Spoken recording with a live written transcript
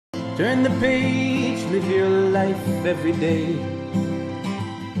Turn the page, live your life every day.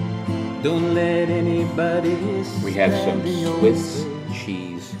 Don't let anybody We have some stand in your Swiss way.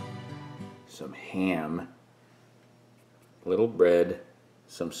 cheese, some ham, a little bread,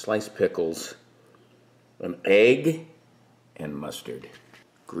 some sliced pickles, an egg, and mustard.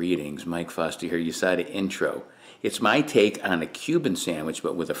 Greetings, Mike Foster here. You saw the intro. It's my take on a Cuban sandwich,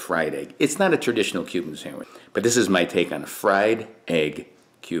 but with a fried egg. It's not a traditional Cuban sandwich, but this is my take on a fried egg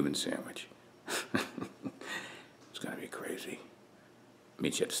Cuban sandwich. It's gonna be crazy.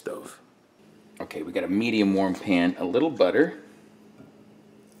 Meet you at the stove. Okay, we got a medium warm pan, a little butter,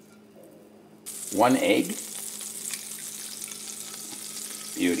 1 egg.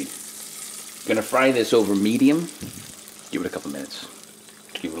 Beauty. Gonna fry this over medium. Give it a couple minutes.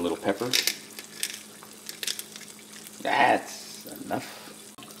 Give it a little pepper. That's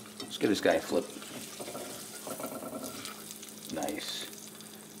enough. Let's give this guy a flip. Nice.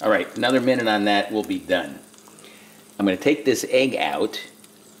 All right, another minute on that, we'll be done. I'm gonna take this egg out,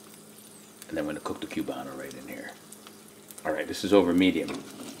 and then I'm gonna cook the Cubano right in here. All right, this is over medium.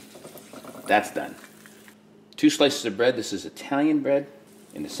 That's done. 2 slices of bread. This is Italian bread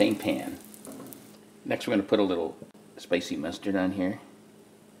in the same pan. Next, we're gonna put a little spicy mustard on here.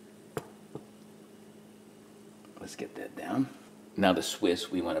 Let's get that down. Now the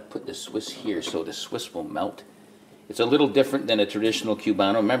Swiss, we want to put the Swiss here so the Swiss will melt. It's a little different than a traditional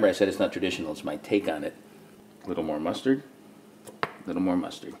Cubano. Remember, I said it's not traditional, it's my take on it. A little more mustard, a little more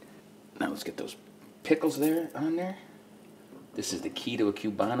mustard. Now let's get those pickles there on there. This is the key to a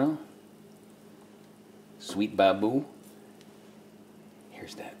Cubano. Sweet Babu.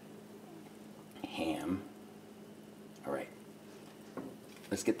 Here's that ham. All right,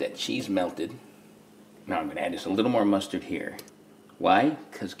 let's get that cheese melted. Now I'm going to add just a little more mustard here. Why?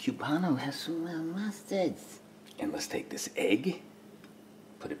 Because Cubano has some mustards. And let's take this egg,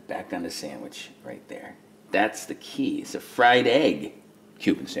 put it back on the sandwich right there. That's the key. It's a fried egg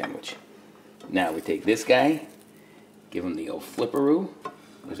Cuban sandwich. Now we take this guy, give him the old flipperoo.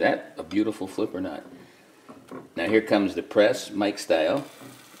 Was that a beautiful flip or not? Now here comes the press, Mike style.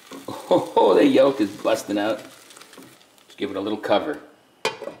 Oh, the yolk is busting out. Just give it a little cover.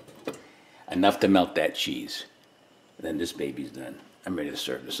 Enough to melt that cheese. Then this baby's done. I'm ready to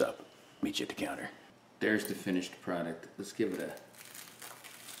serve this up. Meet you at the counter. There's the finished product. Let's give it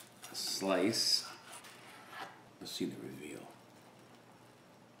a slice. Let's see the reveal.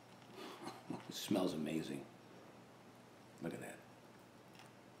 It smells amazing. Look at that.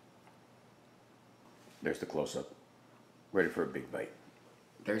 There's the close-up. Ready for a big bite.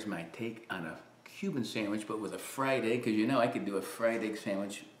 There's my take on a Cuban sandwich, but with a fried egg, because you know I could do a fried egg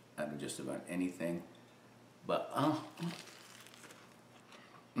sandwich out of just about anything. But,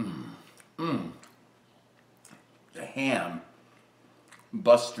 the ham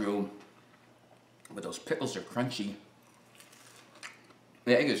busts through, but those pickles are crunchy.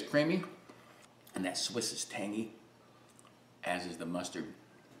 The egg is creamy, and that Swiss is tangy, as is the mustard.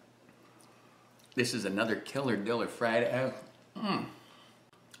 This is another killer diller fried egg.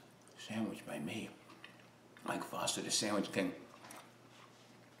 Sandwich by me. Mike Foster, the Sandwich King.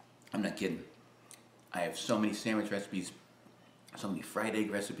 I'm not kidding. I have so many sandwich recipes, so many fried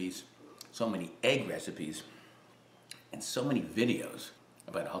egg recipes, so many egg recipes, and so many videos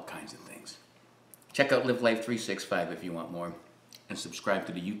about all kinds of things. Check out Live Life 365 if you want more, and subscribe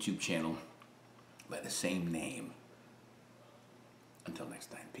to the YouTube channel by the same name. Until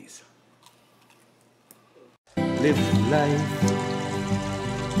next time, peace. Live life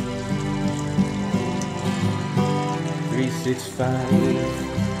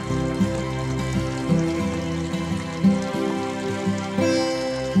 365.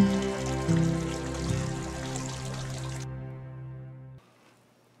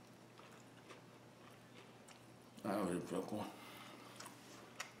 That was a pickle.